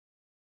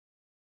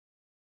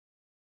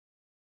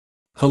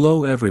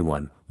Hello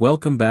everyone,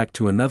 welcome back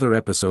to another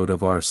episode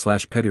of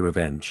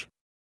r/PettyRevenge.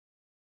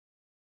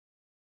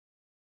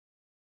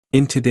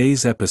 In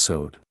today's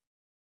episode,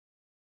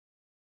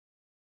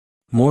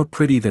 more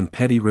pretty than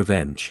petty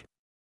revenge.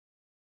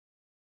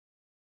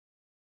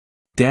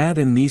 Dad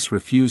and niece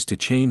refuse to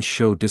change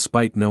show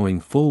despite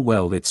knowing full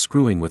well it's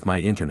screwing with my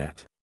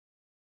internet.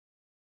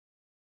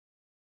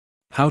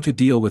 How to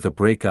deal with a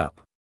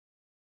breakup.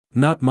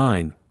 Not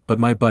mine, but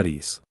my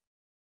buddy's.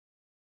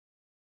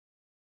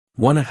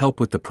 Wanna help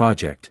with the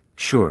project?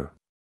 Sure.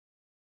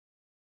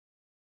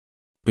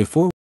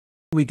 Before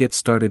we get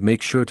started,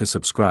 make sure to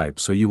subscribe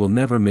so you will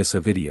never miss a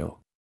video.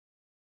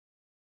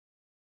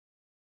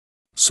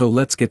 So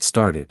let's get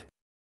started.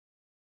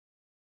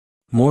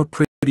 More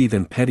pretty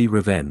than petty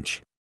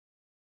revenge.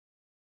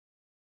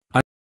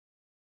 I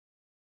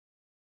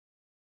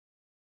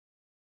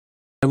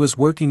was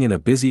working in a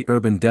busy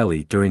urban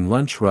deli during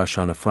lunch rush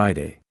on a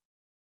Friday.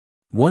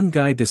 One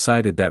guy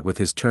decided that with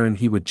his turn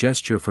he would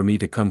gesture for me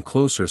to come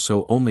closer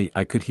so only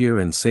I could hear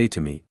and say to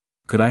me,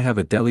 "Could I have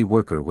a deli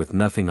worker with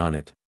nothing on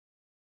it?"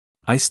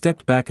 I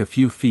stepped back a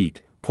few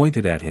feet,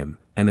 pointed at him,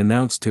 and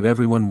announced to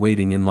everyone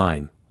waiting in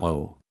line,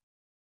 "Oh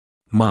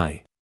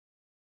my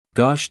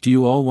gosh, do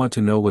you all want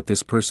to know what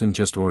this person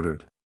just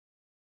ordered?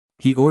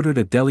 He ordered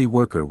a deli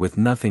worker with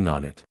nothing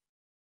on it.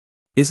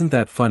 Isn't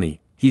that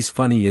funny? He's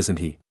funny, isn't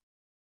he?"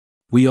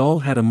 We all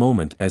had a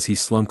moment as he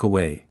slunk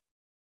away.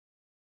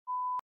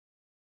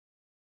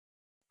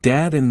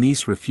 Dad and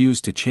niece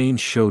refuse to change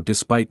show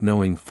despite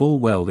knowing full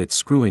well it's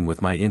screwing with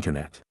my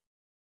internet.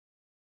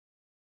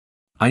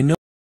 I know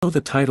the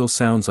title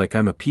sounds like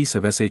I'm a piece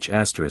of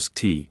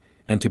sh*t,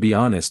 and to be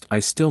honest I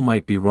still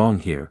might be wrong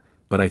here,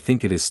 but I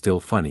think it is still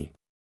funny.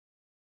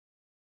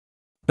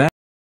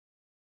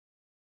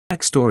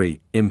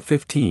 Backstory: I'm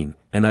 15,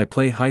 and I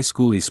play high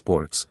school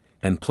esports,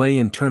 and play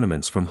in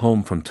tournaments from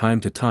home from time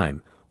to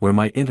time, where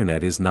my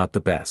internet is not the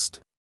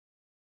best.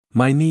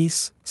 My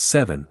niece,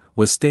 7,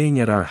 was staying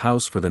at our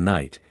house for the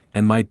night,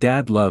 and my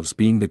dad loves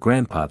being the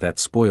grandpa that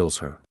spoils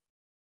her.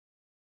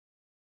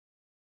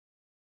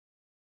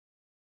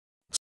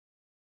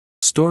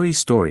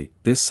 Story,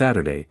 this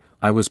Saturday,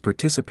 I was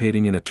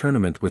participating in a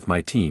tournament with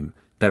my team,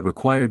 that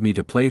required me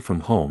to play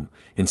from home,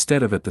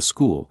 instead of at the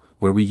school,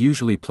 where we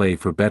usually play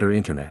for better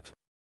internet.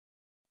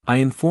 I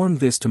informed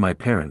this to my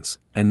parents,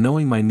 and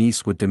knowing my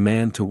niece would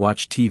demand to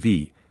watch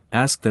TV,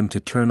 asked them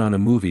to turn on a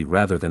movie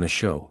rather than a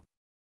show.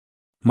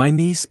 My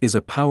niece is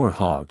a power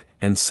hog,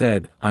 and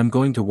said, "I'm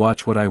going to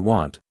watch what I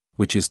want,"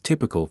 which is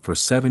typical for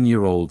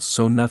 7-year-olds,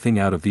 so nothing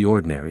out of the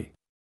ordinary.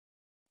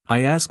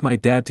 I asked my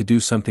dad to do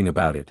something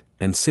about it,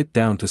 and sit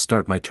down to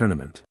start my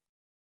tournament.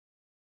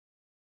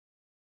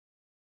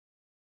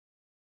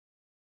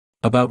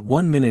 About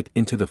 1 minute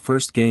into the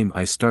first game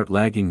I start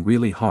lagging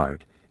really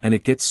hard, and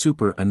it gets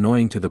super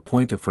annoying to the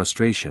point of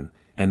frustration,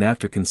 and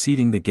after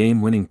conceding the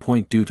game-winning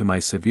point due to my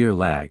severe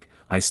lag,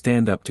 I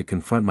stand up to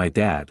confront my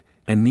dad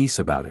and niece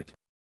about it.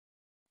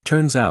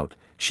 Turns out,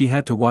 she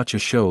had to watch a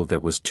show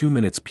that was 2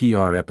 minutes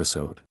per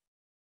episode.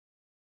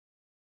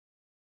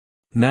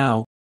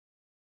 Now,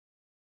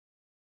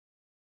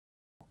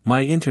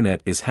 my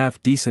internet is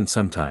half decent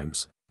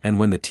sometimes, and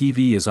when the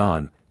TV is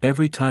on,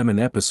 every time an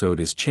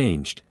episode is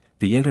changed,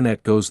 the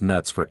internet goes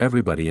nuts for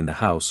everybody in the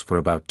house for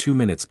about 2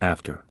 minutes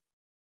after.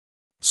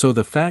 So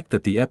the fact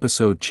that the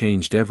episode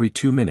changed every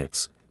 2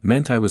 minutes,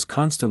 meant I was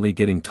constantly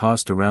getting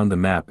tossed around the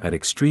map at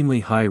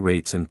extremely high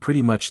rates and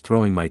pretty much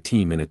throwing my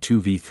team in a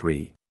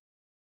 2v3.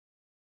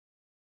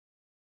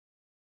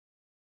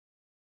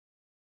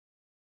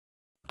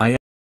 I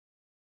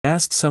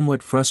asked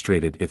somewhat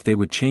frustrated if they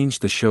would change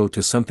the show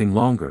to something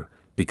longer,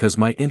 because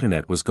my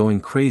internet was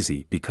going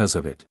crazy because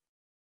of it.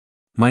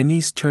 My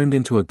niece turned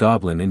into a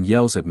goblin and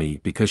yells at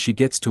me because she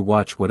gets to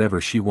watch whatever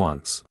she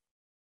wants.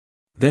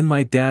 Then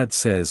my dad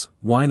says,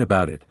 "Whine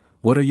about it,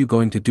 what are you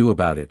going to do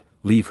about it,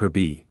 leave her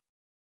be."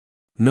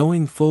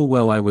 Knowing full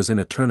well I was in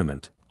a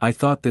tournament, I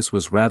thought this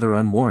was rather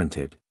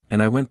unwarranted,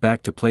 and I went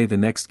back to play the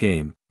next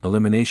game,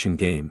 elimination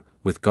game,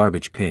 with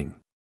garbage ping.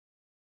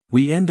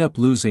 We end up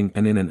losing,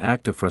 and in an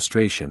act of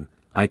frustration,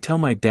 I tell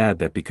my dad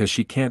that because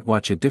she can't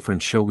watch a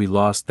different show we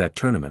lost that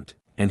tournament,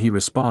 and he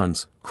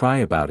responds, "Cry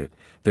about it,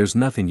 there's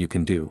nothing you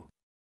can do."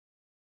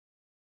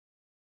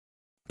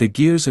 The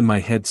gears in my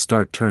head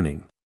start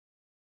turning.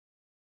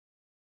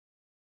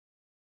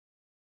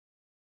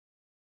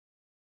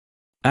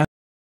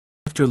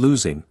 After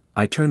losing,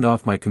 I turned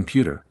off my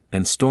computer,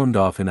 and stormed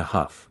off in a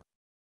huff.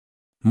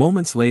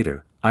 Moments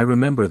later, I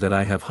remember that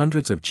I have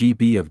hundreds of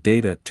GB of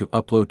data to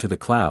upload to the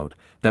cloud,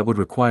 that would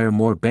require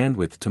more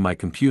bandwidth to my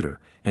computer,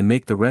 and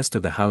make the rest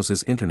of the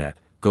house's internet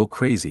go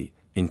crazy,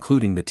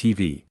 including the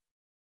TV.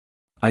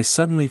 I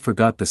suddenly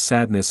forgot the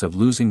sadness of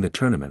losing the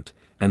tournament,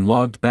 and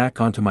logged back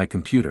onto my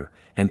computer,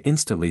 and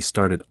instantly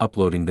started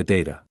uploading the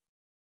data.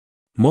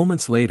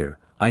 Moments later,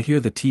 I hear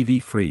the TV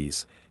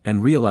freeze,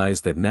 and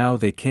realize that now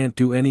they can't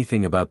do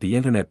anything about the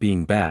internet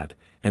being bad,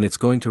 and it's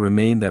going to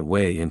remain that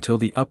way until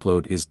the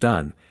upload is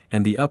done,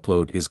 and the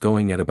upload is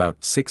going at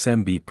about 6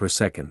 MB per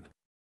second.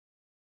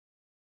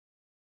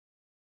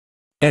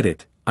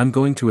 Edit: I'm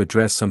going to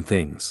address some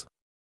things.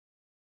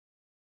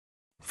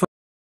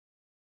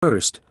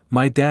 First,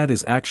 my dad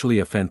is actually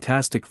a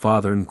fantastic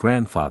father and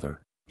grandfather,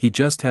 he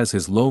just has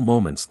his low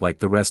moments like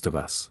the rest of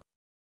us.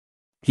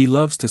 He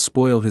loves to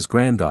spoil his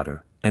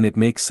granddaughter, and it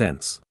makes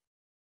sense.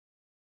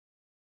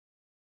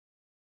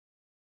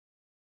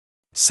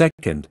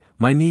 Second,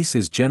 my niece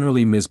is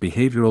generally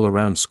misbehavioral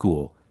around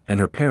school,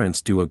 and her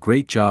parents do a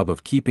great job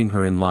of keeping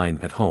her in line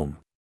at home.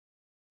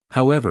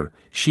 However,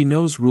 she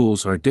knows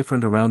rules are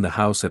different around the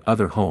house at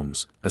other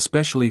homes,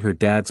 especially her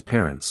dad's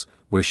parents,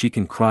 where she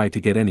can cry to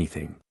get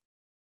anything.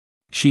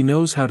 She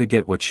knows how to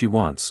get what she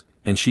wants,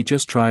 and she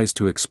just tries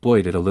to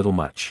exploit it a little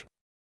much.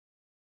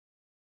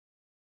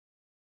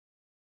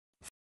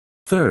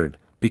 Third,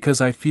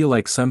 because I feel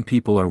like some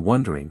people are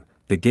wondering,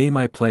 the game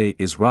I play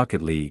is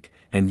Rocket League,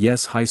 and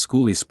yes, high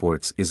school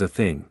esports is a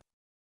thing.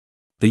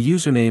 The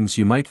usernames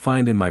you might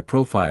find in my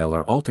profile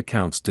are alt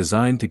accounts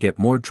designed to get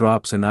more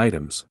drops and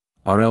items,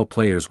 RL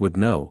players would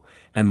know,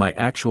 and my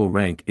actual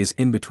rank is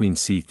in between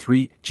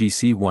C3,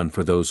 GC1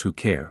 for those who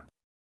care.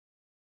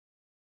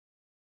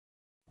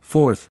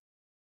 Fourth,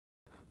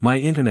 my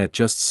internet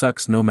just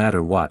sucks no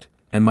matter what,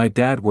 and my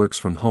dad works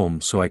from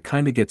home so I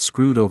kinda get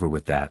screwed over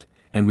with that,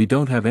 and we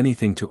don't have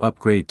anything to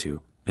upgrade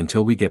to,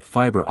 until we get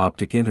fiber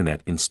optic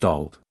internet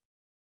installed.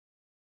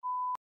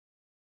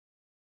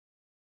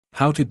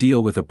 How to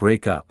deal with a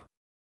breakup.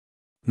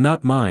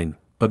 Not mine,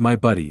 but my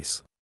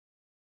buddies.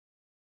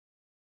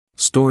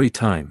 Story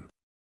time.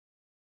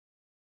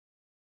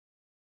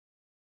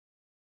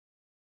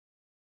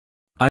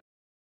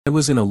 I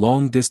was in a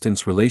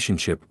long-distance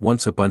relationship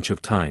once a bunch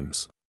of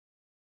times.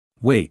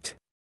 Wait.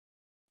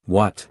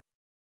 What?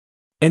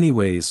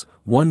 Anyways,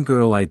 one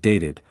girl I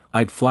dated,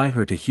 I'd fly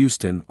her to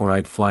Houston or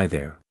I'd fly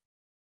there.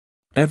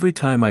 Every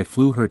time I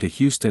flew her to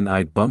Houston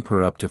I'd bump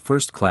her up to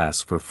first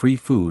class for free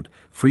food,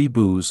 free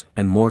booze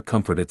and more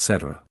comfort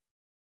etc.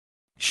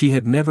 She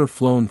had never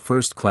flown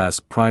first class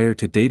prior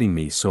to dating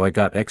me so I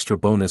got extra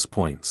bonus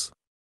points.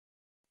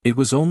 It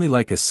was only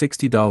like a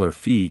 $60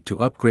 fee to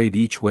upgrade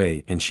each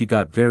way and she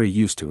got very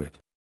used to it.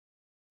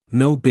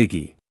 No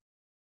biggie.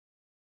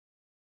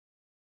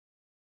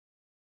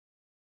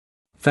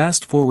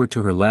 Fast forward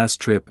to her last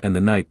trip and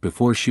the night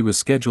before she was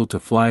scheduled to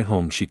fly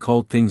home she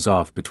called things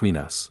off between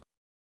us.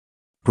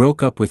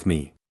 Broke up with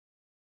me.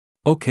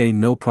 Okay,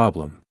 no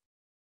problem.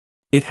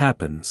 It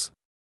happens.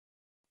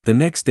 The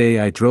next day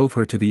I drove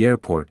her to the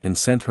airport and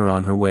sent her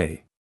on her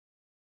way.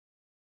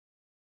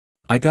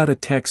 I got a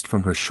text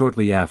from her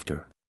shortly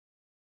after.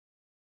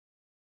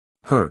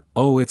 Her,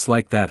 oh it's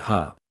like that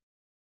huh?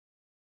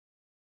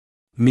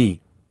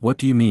 Me, what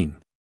do you mean?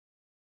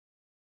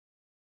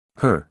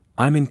 Her,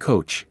 I'm in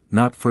coach,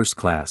 not first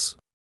class.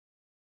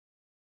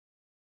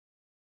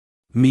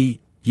 Me,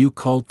 you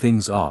called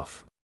things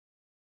off.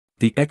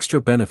 The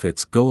extra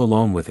benefits go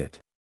along with it.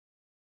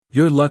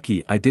 You're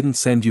lucky I didn't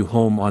send you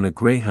home on a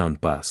Greyhound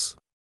bus.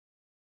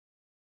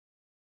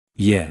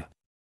 Yeah.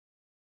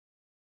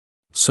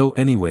 So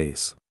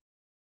anyways.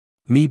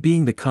 Me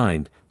being the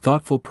kind,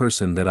 thoughtful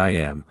person that I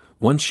am,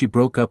 once she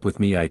broke up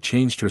with me I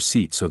changed her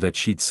seat so that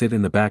she'd sit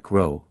in the back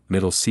row,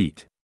 middle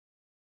seat.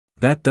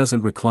 That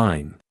doesn't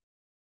recline.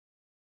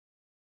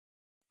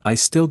 I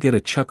still get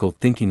a chuckle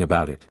thinking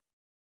about it.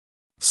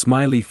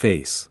 Smiley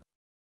face.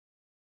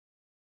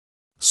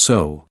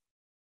 So.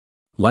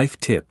 Life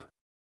tip.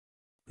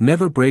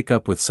 Never break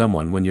up with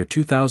someone when you're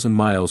 2,000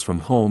 miles from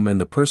home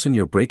and the person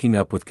you're breaking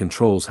up with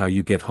controls how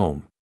you get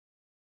home.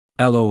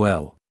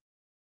 LOL.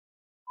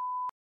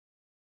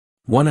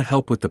 Wanna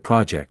help with the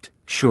project?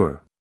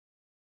 Sure.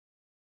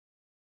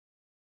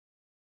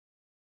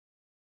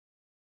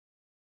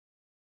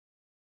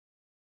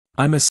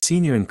 I'm a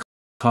senior in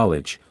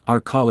college. Our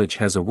college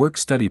has a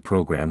work-study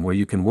program where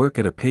you can work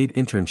at a paid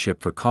internship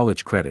for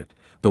college credit.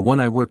 The one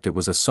I worked at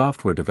was a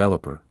software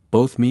developer.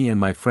 Both me and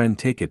my friend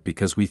take it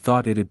because we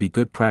thought it'd be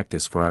good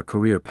practice for our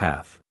career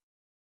path.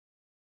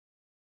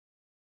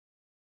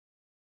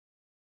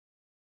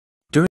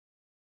 During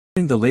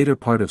the later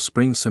part of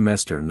spring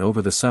semester and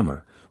over the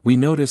summer, we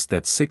noticed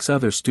that 6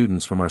 other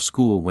students from our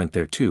school went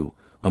there too.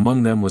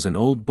 Among them was an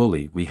old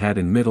bully we had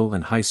in middle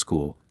and high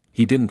school.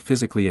 He didn't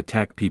physically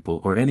attack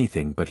people or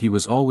anything but he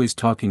was always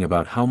talking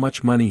about how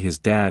much money his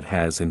dad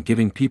has and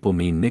giving people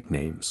mean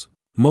nicknames.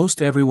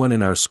 Most everyone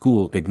in our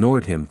school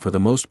ignored him for the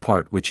most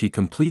part, which he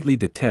completely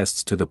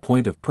detests to the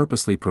point of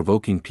purposely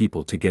provoking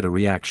people to get a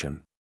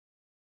reaction.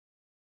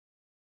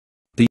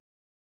 The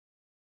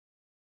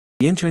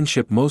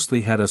internship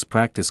mostly had us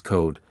practice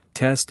code,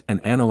 test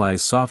and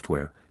analyze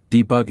software,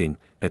 debugging,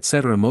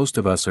 etc. Most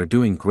of us are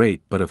doing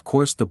great, but of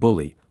course the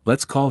bully,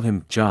 let's call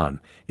him John,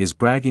 is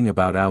bragging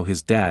about how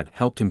his dad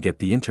helped him get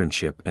the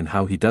internship and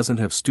how he doesn't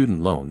have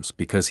student loans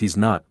because he's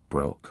not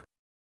broke.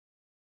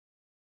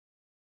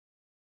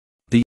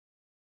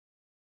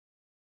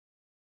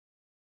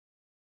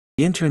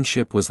 The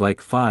internship was like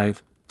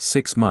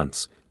 5-6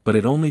 months, but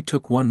it only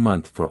took 1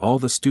 month for all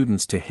the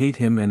students to hate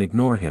him and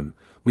ignore him.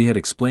 We had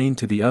explained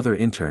to the other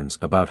interns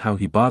about how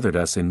he bothered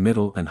us in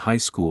middle and high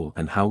school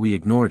and how we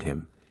ignored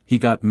him. he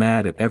got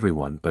mad at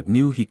everyone but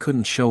knew he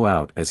couldn't show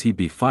out as he'd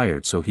be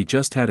fired, so he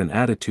just had an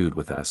attitude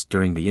with us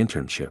during the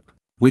internship.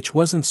 Which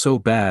wasn't so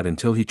bad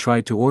until he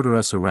tried to order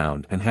us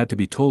around and had to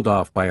be told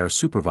off by our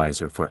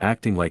supervisor for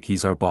acting like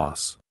he's our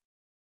boss.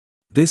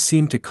 This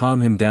seemed to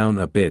calm him down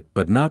a bit,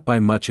 but not by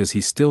much, as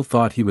he still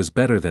thought he was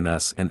better than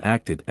us and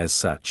acted as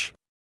such.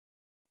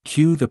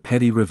 Cue the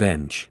petty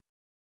revenge.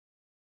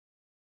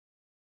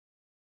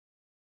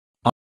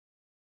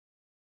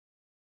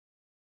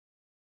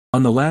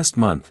 On the last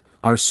month,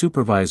 our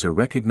supervisor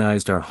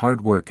recognized our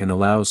hard work and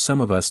allows some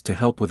of us to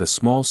help with a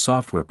small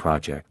software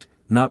project.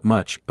 Not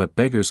much, but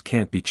beggars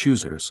can't be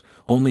choosers.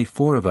 Only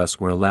 4 of us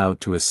were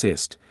allowed to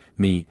assist,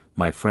 me,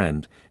 my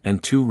friend,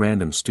 and 2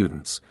 random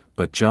students,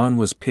 but John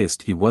was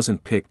pissed he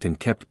wasn't picked and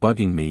kept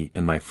bugging me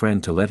and my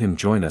friend to let him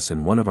join us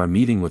in one of our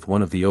meeting with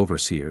one of the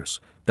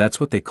overseers. That's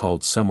what they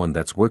called someone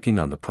that's working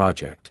on the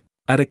project,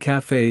 at a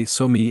cafe,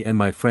 so me and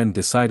my friend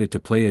decided to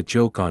play a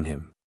joke on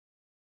him.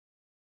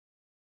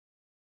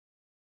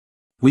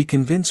 We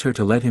convince her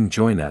to let him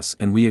join us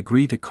and we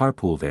agree to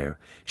carpool there.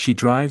 She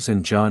drives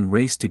and John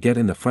raced to get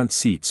in the front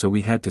seat, so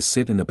we had to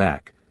sit in the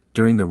back.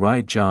 During the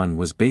ride John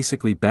was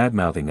basically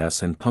badmouthing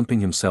us and pumping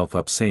himself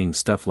up, saying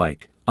stuff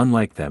like,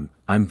 "Unlike them,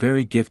 I'm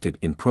very gifted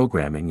in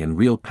programming and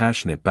real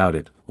passionate about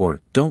it,"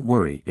 or, "Don't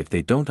worry, if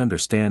they don't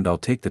understand I'll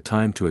take the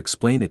time to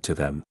explain it to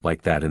them,"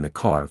 like that in the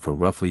car for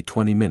roughly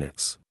 20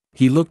 minutes.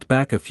 He looked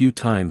back a few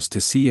times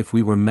to see if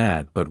we were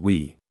mad, but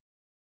we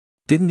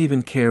didn't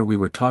even care. We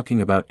were talking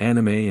about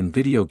anime and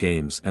video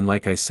games, and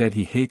like I said,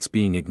 he hates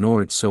being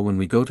ignored, so when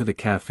we go to the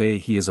cafe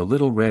he is a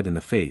little red in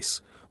the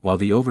face. While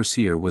the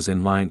overseer was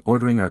in line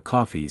ordering our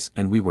coffees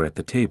and we were at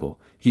the table,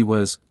 he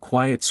was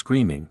quiet,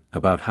 screaming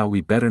about how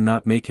we better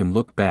not make him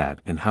look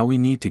bad and how we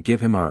need to give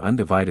him our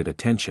undivided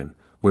attention.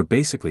 We're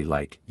basically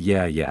like,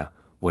 yeah,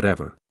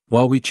 whatever,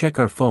 while we check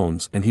our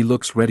phones and he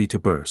looks ready to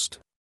burst.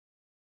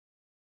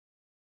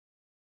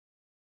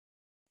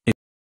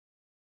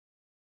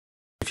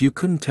 If you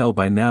couldn't tell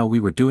by now, we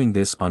were doing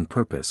this on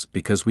purpose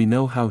because we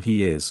know how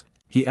he is.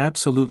 He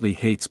absolutely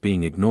hates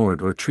being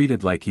ignored or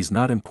treated like he's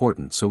not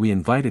important, so we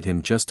invited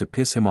him just to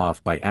piss him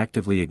off by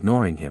actively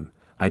ignoring him.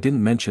 I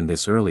didn't mention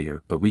this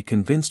earlier, but we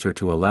convinced her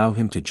to allow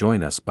him to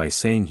join us by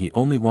saying he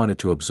only wanted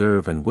to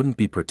observe and wouldn't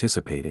be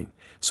participating,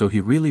 so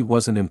he really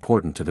wasn't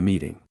important to the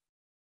meeting.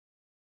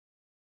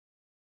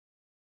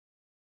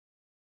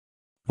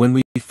 When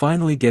we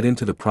finally get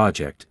into the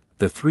project,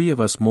 the 3 of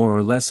us more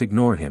or less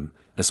ignore him,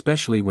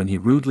 especially when he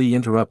rudely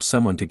interrupts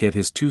someone to get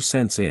his 2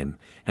 cents in,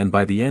 and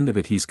by the end of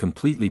it he's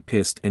completely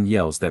pissed and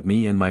yells that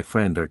me and my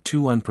friend are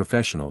too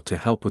unprofessional to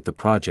help with the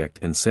project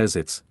and says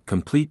it's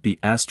complete B*******T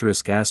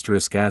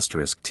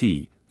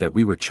that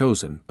we were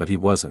chosen, but he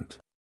wasn't.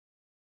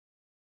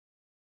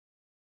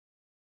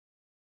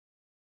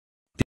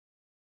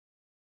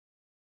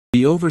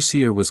 The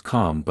overseer was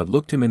calm but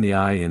looked him in the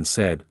eye and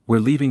said,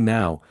 "We're leaving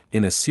now,"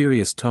 in a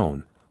serious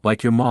tone,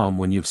 like your mom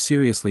when you've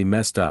seriously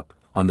messed up.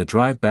 On the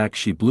drive back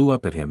she blew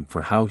up at him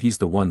for how he's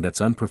the one that's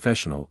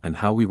unprofessional and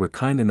how we were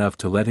kind enough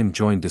to let him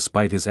join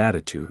despite his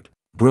attitude.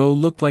 Bro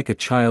looked like a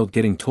child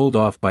getting told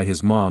off by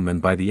his mom,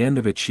 and by the end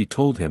of it she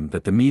told him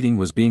that the meeting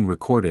was being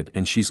recorded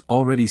and she's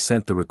already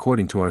sent the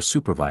recording to our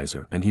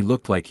supervisor, and he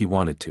looked like he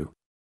wanted to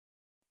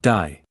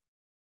die.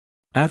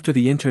 After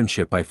the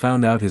internship I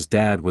found out his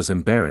dad was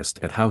embarrassed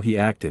at how he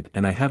acted,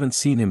 and I haven't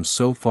seen him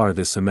so far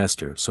this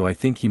semester, so I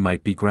think he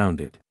might be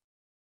grounded.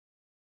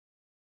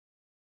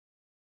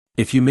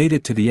 If you made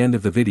it to the end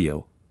of the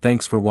video,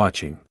 thanks for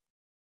watching.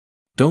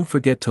 Don't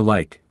forget to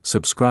like,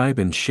 subscribe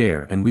and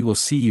share, and we will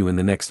see you in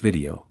the next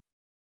video.